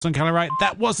On Colour Right,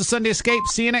 that was the Sunday Escape.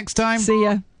 See you next time. See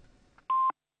ya.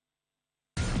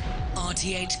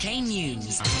 RTHK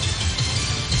News.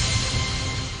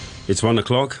 It's 1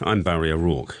 o'clock. I'm Barry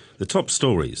O'Rourke. The top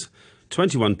stories.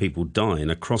 21 people die in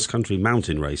a cross-country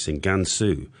mountain race in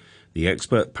Gansu. The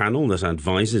expert panel that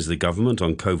advises the government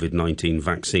on COVID-19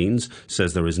 vaccines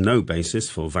says there is no basis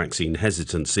for vaccine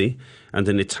hesitancy, and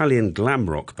an Italian glam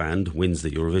rock band wins the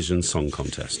Eurovision Song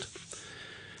Contest.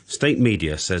 State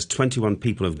media says 21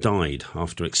 people have died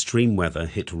after extreme weather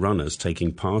hit runners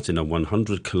taking part in a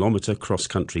 100-kilometre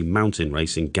cross-country mountain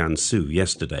race in Gansu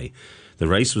yesterday. The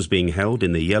race was being held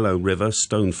in the Yellow River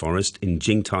Stone Forest in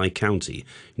Jingtai County,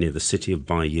 near the city of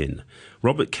Baiyin.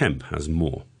 Robert Kemp has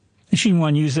more. The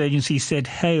Xinhua news agency said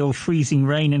hail, freezing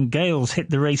rain and gales hit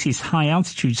the race's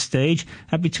high-altitude stage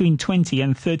at between 20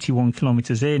 and 31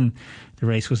 kilometres in. The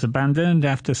race was abandoned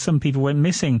after some people went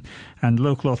missing, and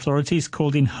local authorities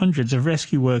called in hundreds of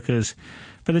rescue workers.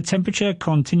 But the temperature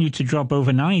continued to drop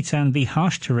overnight, and the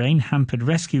harsh terrain hampered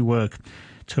rescue work.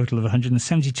 A total of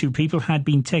 172 people had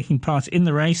been taking part in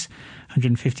the race.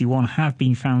 151 have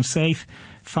been found safe.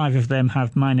 5 of them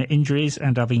have minor injuries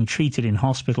and are being treated in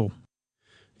hospital.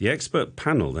 The expert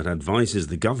panel that advises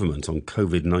the government on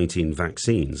COVID-19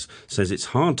 vaccines says it's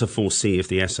hard to foresee if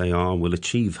the SAR will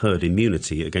achieve herd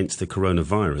immunity against the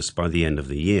coronavirus by the end of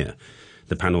the year.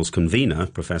 The panel's convener,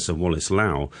 Professor Wallace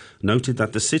Lau, noted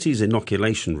that the city's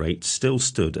inoculation rate still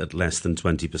stood at less than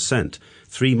 20%,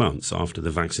 3 months after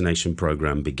the vaccination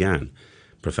programme began.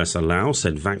 Professor Lau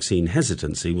said vaccine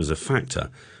hesitancy was a factor,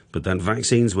 but that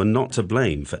vaccines were not to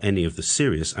blame for any of the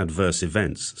serious adverse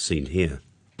events seen here.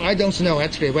 I don't know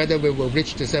actually whether we will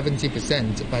reach the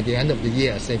 70% by the end of the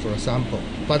year, say for example.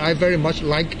 But I very much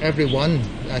like everyone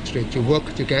actually to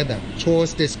work together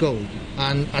towards this goal.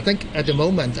 And I think at the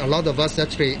moment a lot of us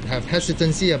actually have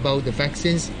hesitancy about the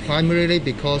vaccines, primarily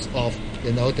because of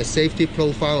the safety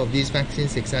profile of these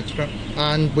vaccines, etc.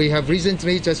 And we have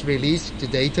recently just released the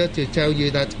data to tell you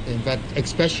that, in fact,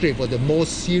 especially for the more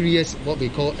serious, what we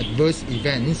call adverse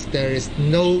events, there is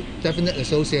no definite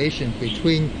association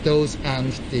between those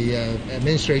and the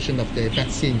administration of the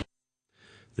vaccine.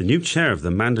 The new chair of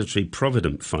the Mandatory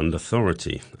Provident Fund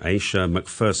Authority, Aisha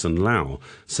McPherson-Lau,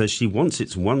 says she wants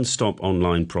its one-stop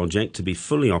online project to be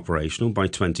fully operational by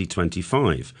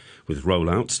 2025, with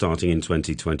rollout starting in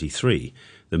 2023.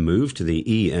 The move to the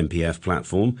eMPF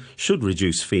platform should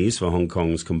reduce fees for Hong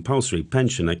Kong's compulsory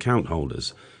pension account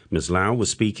holders. Ms. Lau was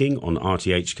speaking on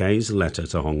RTHK's Letter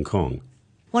to Hong Kong.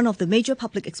 One of the major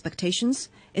public expectations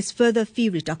is further fee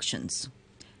reductions.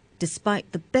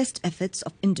 Despite the best efforts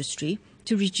of industry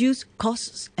to reduce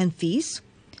costs and fees,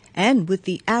 and with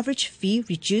the average fee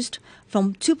reduced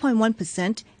from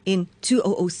 2.1% in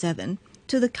 2007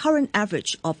 to the current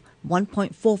average of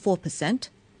 1.44%,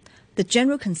 the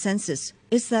general consensus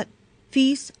is that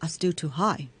fees are still too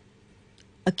high.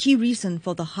 A key reason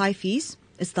for the high fees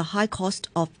is the high cost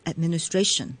of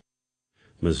administration.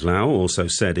 Ms. Lau also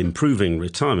said improving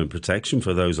retirement protection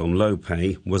for those on low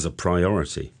pay was a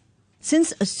priority.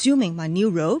 Since assuming my new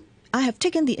role, I have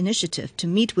taken the initiative to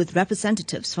meet with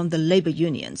representatives from the labour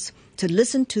unions to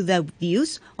listen to their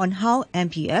views on how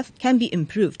MPF can be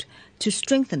improved to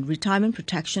strengthen retirement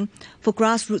protection for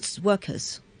grassroots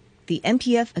workers. The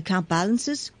MPF account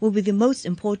balances will be the most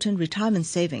important retirement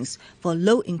savings for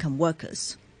low-income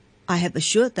workers. I have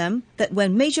assured them that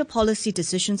when major policy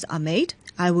decisions are made,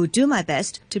 I will do my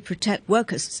best to protect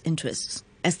workers' interests,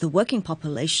 as the working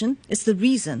population is the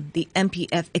reason the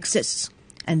MPF exists,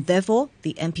 and therefore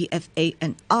the MPFA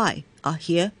and I are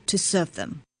here to serve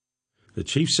them. The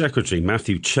Chief Secretary,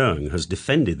 Matthew Cheung, has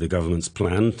defended the government's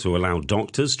plan to allow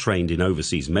doctors trained in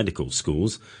overseas medical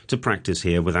schools to practice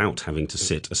here without having to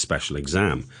sit a special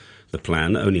exam. The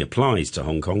plan only applies to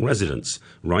Hong Kong residents.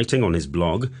 Writing on his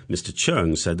blog, Mr.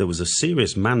 Cheung said there was a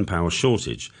serious manpower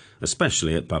shortage,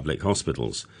 especially at public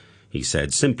hospitals. He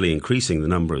said simply increasing the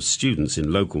number of students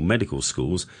in local medical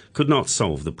schools could not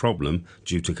solve the problem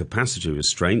due to capacity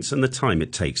restraints and the time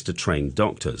it takes to train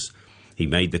doctors. He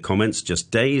made the comments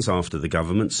just days after the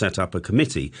government set up a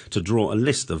committee to draw a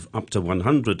list of up to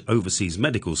 100 overseas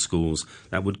medical schools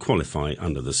that would qualify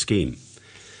under the scheme.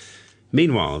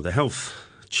 Meanwhile, the Health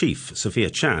Chief, Sophia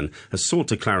Chan, has sought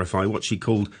to clarify what she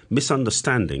called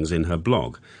misunderstandings in her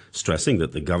blog, stressing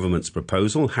that the government's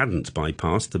proposal hadn't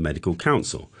bypassed the Medical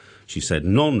Council. She said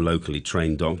non-locally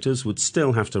trained doctors would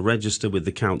still have to register with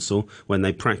the council when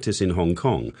they practice in Hong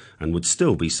Kong and would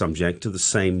still be subject to the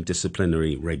same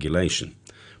disciplinary regulation.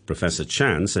 Professor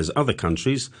Chan says other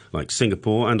countries, like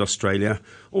Singapore and Australia,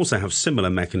 also have similar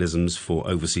mechanisms for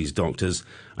overseas doctors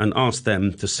and asked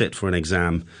them to sit for an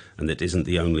exam, and that isn't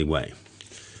the only way.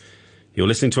 You're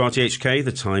listening to RTHK.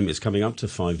 The time is coming up to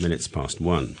 5 minutes past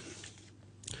 1.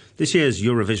 This year's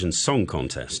Eurovision Song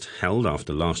Contest, held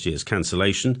after last year's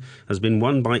cancellation, has been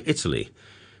won by Italy.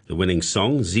 The winning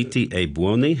song, Zitti e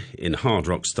Buoni, in hard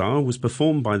rock style, was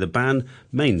performed by the band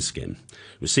Måneskin.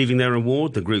 Receiving their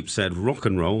award, the group said rock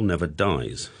and roll never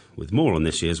dies. With more on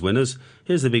this year's winners,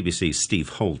 here's the BBC's Steve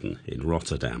Holden in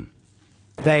Rotterdam.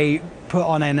 They put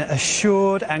on an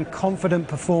assured and confident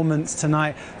performance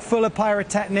tonight, full of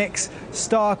pyrotechnics,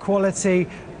 star quality,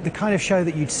 the kind of show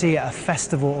that you'd see at a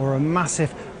festival or a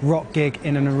massive rock gig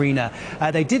in an arena.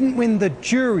 They didn't win the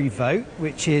jury vote,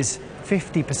 which is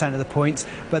 50% of the points,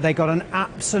 but they got an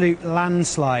absolute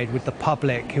landslide with the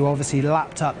public, who obviously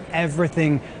lapped up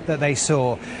everything that they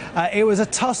saw. It was a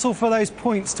tussle for those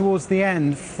points towards the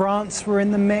end. France were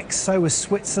in the mix, so was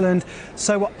Switzerland,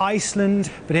 so were Iceland,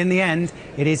 but in the end,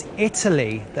 it is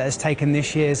Italy that has taken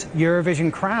this year's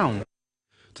Eurovision crown.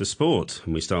 To sport,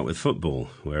 and we start with football,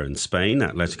 where in Spain,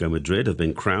 Atletico Madrid have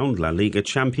been crowned La Liga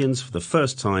champions for the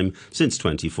first time since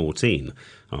 2014,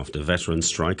 after veteran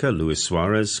striker Luis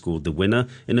Suarez scored the winner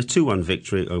in a 2-1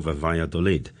 victory over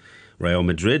Valladolid. Real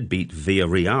Madrid beat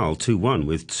Villarreal 2-1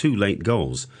 with 2 late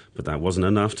goals, but that wasn't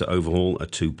enough to overhaul a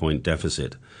 2-point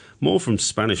deficit. More from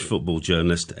Spanish football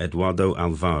journalist Eduardo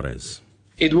Alvarez.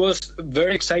 It was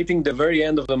very exciting the very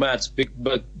end of the match,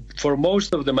 but for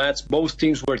most of the match, both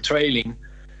teams were trailing.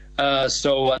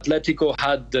 So Atletico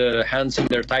had the hands in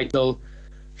their title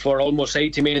for almost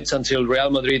 80 minutes until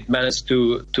Real Madrid managed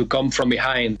to come from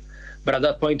behind. But at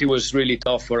that point, it was really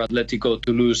tough for Atletico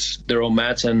to lose their own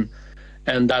match, and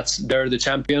they're the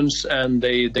champions, and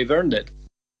they've earned it.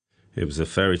 It was a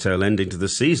fairy tale ending to the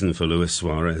season for Luis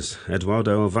Suarez.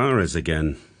 Eduardo Alvarez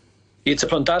again. It's a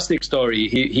fantastic story.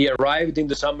 He arrived in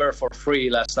the summer for free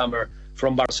last summer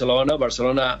from Barcelona.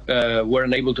 Barcelona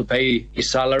weren't able to pay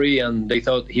his salary, and they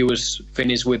thought he was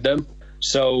finished with them.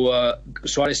 So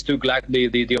Suarez took gladly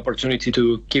the opportunity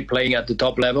to keep playing at the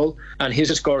top level, and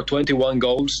he's scored 21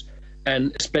 goals,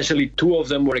 and especially 2 of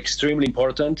them were extremely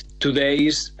important.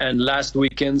 Today's and last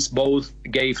weekend's both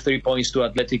gave 3 points to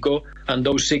Atletico, and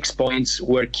those 6 points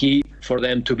were key for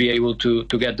them to be able to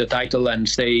get the title and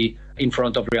stay in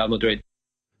front of Real Madrid.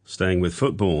 Staying with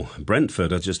football,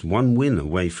 Brentford are just 1 win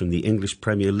away from the English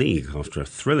Premier League after a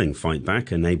thrilling fight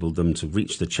back enabled them to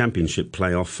reach the Championship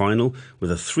playoff final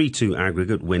with a 3-2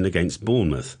 aggregate win against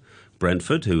Bournemouth.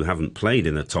 Brentford, who haven't played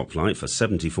in the top flight for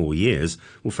 74 years,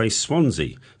 will face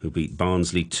Swansea, who beat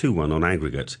Barnsley 2-1 on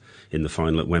aggregate in the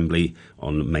final at Wembley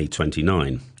on May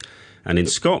 29. And in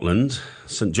Scotland,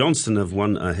 St Johnstone have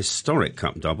won a historic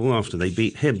cup double after they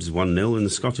beat Hibs 1-0 in the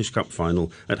Scottish Cup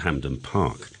final at Hampden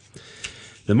Park.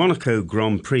 The Monaco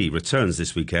Grand Prix returns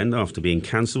this weekend after being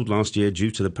cancelled last year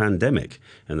due to the pandemic,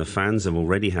 and the fans have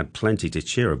already had plenty to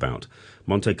cheer about.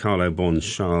 Monte Carlo-born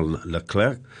Charles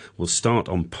Leclerc will start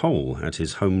on pole at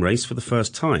his home race for the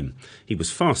first time. He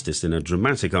was fastest in a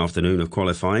dramatic afternoon of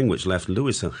qualifying, which left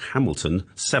Lewis Hamilton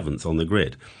 7th on the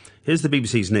grid. Here's the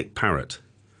BBC's Nick Parrott.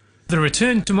 The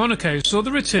return to Monaco saw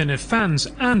the return of fans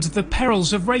and the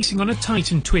perils of racing on a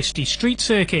tight and twisty street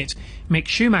circuit. Mick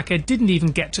Schumacher didn't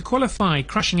even get to qualify,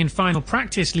 crashing in final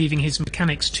practice, leaving his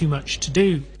mechanics too much to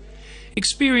do.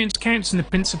 Experience counts in the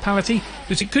Principality,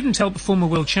 but it couldn't help former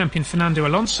world champion Fernando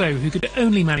Alonso, who could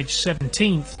only manage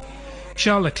 17th.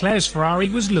 Charles Leclerc's Ferrari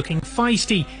was looking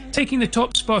feisty, taking the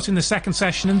top spot in the second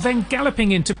session and then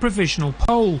galloping into provisional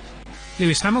pole.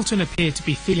 Lewis Hamilton appeared to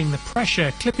be feeling the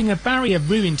pressure. Clipping a barrier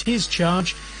ruined his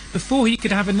charge. Before he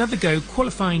could have another go,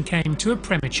 qualifying came to a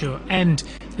premature end.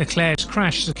 Leclerc's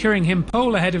crash securing him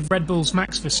pole ahead of Red Bull's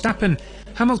Max Verstappen.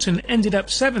 Hamilton ended up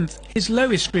 7th, his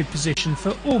lowest grid position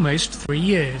for almost 3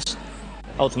 years.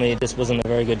 Ultimately, this wasn't a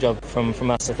very good job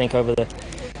from us, I think, over the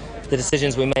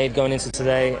decisions we made going into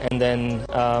today. And then,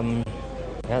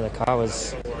 the car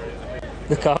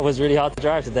was really hard to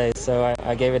drive today, so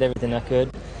I gave it everything I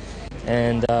could.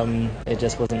 And it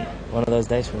just wasn't one of those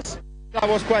days for us. I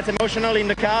was quite emotional in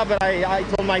the car, but I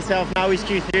told myself now it's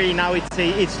Q3, now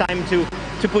it's time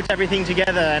to put everything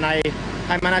together, and I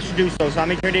managed to do so. So I'm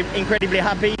incredibly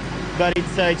happy, but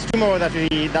it's tomorrow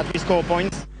that we score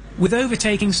points. With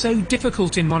overtaking so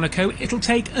difficult in Monaco, it'll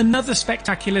take another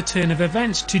spectacular turn of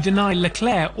events to deny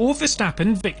Leclerc or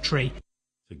Verstappen victory.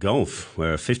 To golf,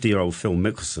 where a 50-year-old Phil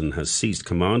Mickelson has seized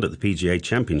command at the PGA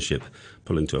Championship,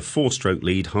 pulling to a 4-stroke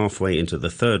lead halfway into the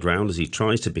 3rd round as he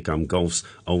tries to become golf's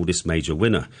oldest major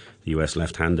winner. The US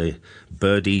left-hander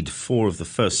birdied 4 of the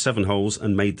first 7 holes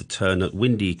and made the turn at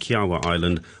windy Kiawah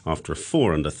Island after a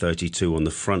 4-under-32 on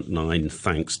the front 9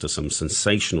 thanks to some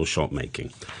sensational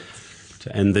shot-making.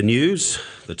 To end the news,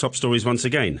 the top stories once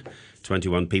again.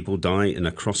 21 people die in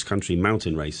a cross-country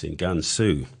mountain race in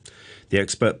Gansu. The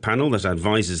expert panel that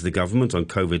advises the government on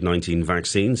COVID-19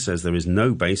 vaccines says there is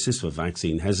no basis for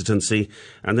vaccine hesitancy,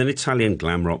 and an Italian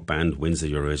glam rock band wins the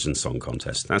Eurovision Song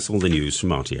Contest. That's all the news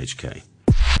from RTHK.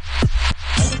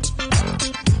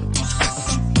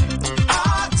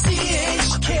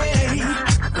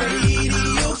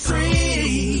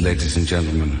 Ladies and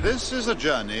gentlemen, this is a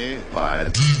journey by a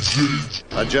DJ.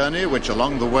 A journey which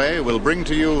along the way will bring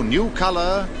to you new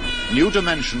colour, new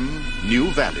dimension, new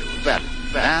value,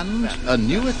 and a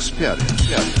new experience.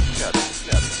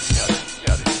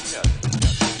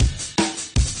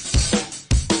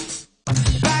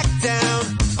 Back down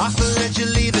off the ledge you're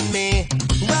leaving me.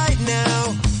 Right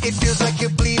now, it feels like you're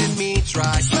bleeding me.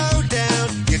 Try slow down,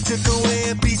 you took away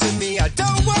a piece of me. I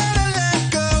don't wanna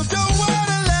let go, don't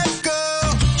wanna let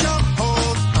go. Jump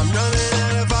hold, I'm running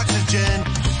out of oxygen.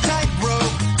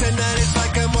 Tightrope, tonight it's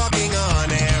like I'm walking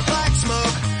on air. Black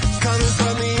smoke, coming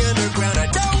from the underground. I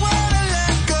don't wanna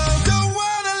let go, don't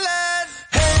wanna let.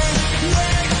 Hey,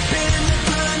 wait, been the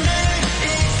grenade.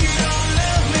 If you don't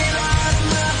love me, lie to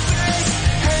my face.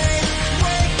 Hey,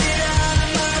 wait, get out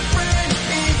of my brain.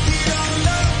 If you don't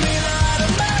love me, lie to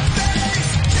my face.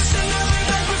 Just another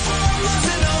night before I'm lost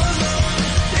and all alone.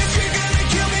 If you're gonna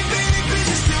kill me, baby, please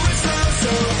just do it slow.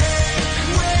 So hey,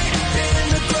 wait, been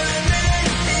the grenade.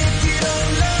 If you don't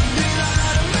love me,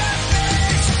 lie to my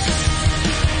face.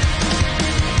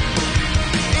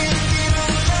 If you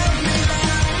don't love me, lie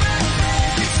to my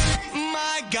face.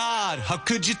 My God, how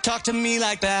could you talk to me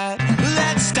like that?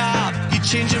 Let's stop. You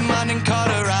changed your mind and caught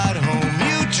a ride home.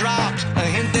 You dropped a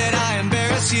hint that I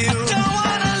embarrass you. Don't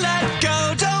wanna let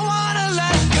go, don't wanna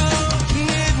let go.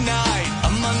 Midnight,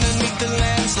 I'm underneath the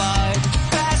landslide.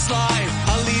 Past life,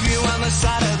 I'll leave you on the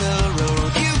side of the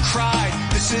road. You cried,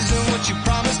 this isn't what you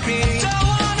promised me. Don't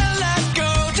wanna let go,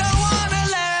 don't wanna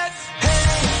let.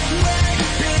 Hey, wait,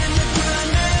 been the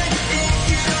grenade. If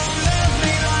you don't love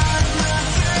me, lie to my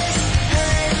face.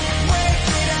 Hey, wait,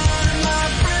 get out of my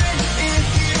brain. If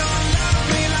you don't love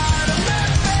me, lie to my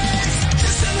face.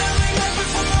 Just another night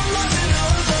before I'm lost and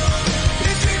all alone.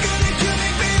 If you're gonna kill me,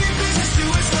 baby, please just do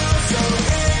it slow. So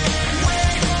hey,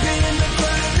 wait, been the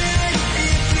grenade.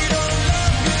 If you don't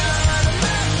love me, lie to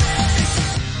my face.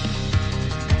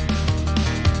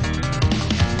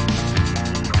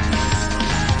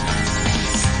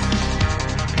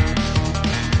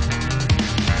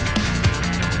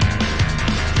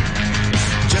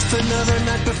 Just another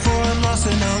night before I'm lost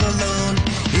and all alone.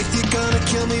 If you're gonna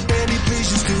kill me, baby, please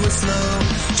just do it slow.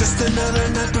 Just another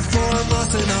night before I'm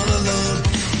lost and all alone.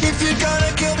 If you're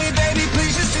gonna kill me, baby,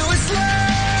 please just do it slow.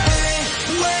 Hey,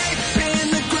 wait, pin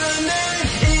the grenade.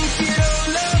 If you don't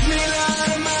love me, lie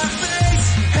to my face.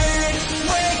 Hey,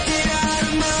 wait, get out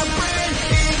of my brain.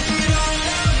 If you don't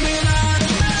love me, lie to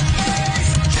my face.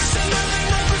 Just another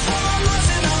night before I'm lost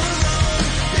and all alone.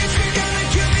 If you're gonna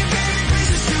kill me, baby, please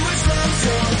just do it slow.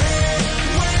 So hey,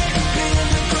 wait, pin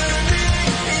the grenade.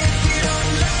 If you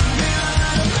don't love me,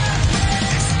 lie to my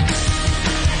face.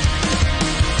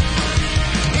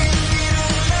 If you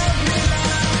don't love me, lie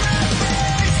to my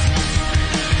face. If you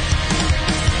don't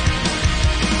love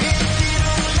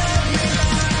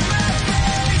me, lie to my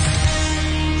face.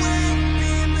 Wait,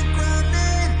 pin the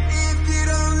grenade. If you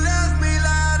don't love me,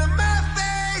 lie to my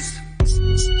face.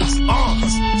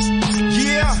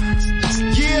 Yeah,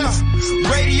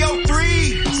 Radio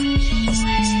 3,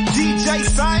 DJ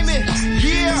Simon,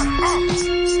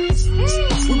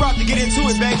 we about to get into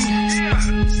it, baby.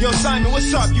 Yo, Simon,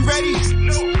 what's up? You ready?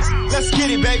 Let's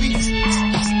get it, baby.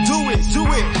 Do it.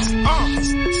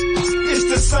 It's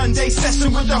the Sunday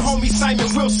session with the homie Simon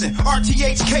Wilson.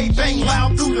 RTHK bang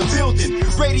loud through the building.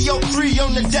 Radio 3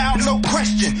 on the dial, no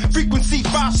question. Frequency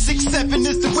 567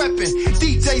 is the weapon.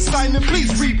 DJ Simon,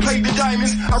 please replay the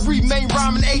diamonds. I remain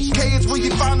rhyming. HK is where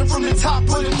you find them, from the top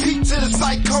of the peak to the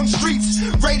cyclone streets.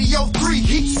 Radio 3,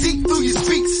 heat seep through your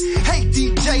speaks. Hey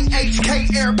DJ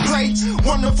HK airplay,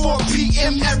 1 to 4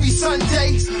 p.m. every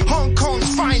Sunday. Hong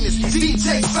Kong's finest,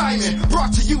 DJ Simon,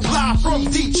 brought to you live from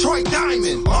Detroit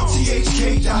Diamond.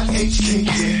 RTHK.HK,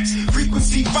 yeah.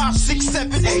 Frequency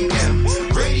 567 AM.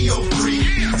 Radio 3,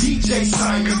 DJ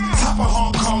Simon, top of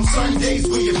Hong Kong Sundays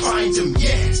where you find them,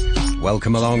 yeah.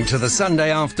 Welcome along to the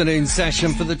Sunday afternoon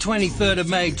session for the 23rd of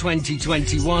May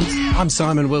 2021. I'm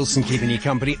Simon Wilson, keeping you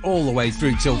company all the way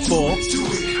through till 4. Got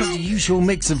the usual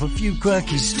mix of a few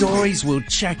quirky stories. We'll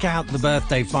check out the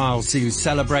birthday files, see who's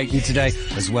celebrating today,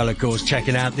 as well, of course,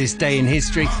 checking out this day in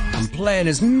history and playing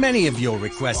as many of your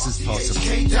requests as possible.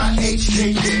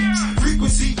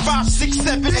 Frequency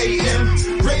 567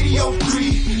 AM. Radio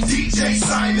 3, DJ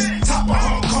Simon, top of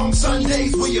Hong Kong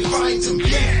Sundays where you find them,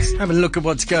 yeah. Having a look at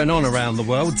what's going on around the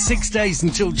world. 6 days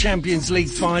until Champions League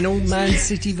final. Man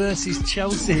City versus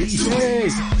Chelsea. Yay.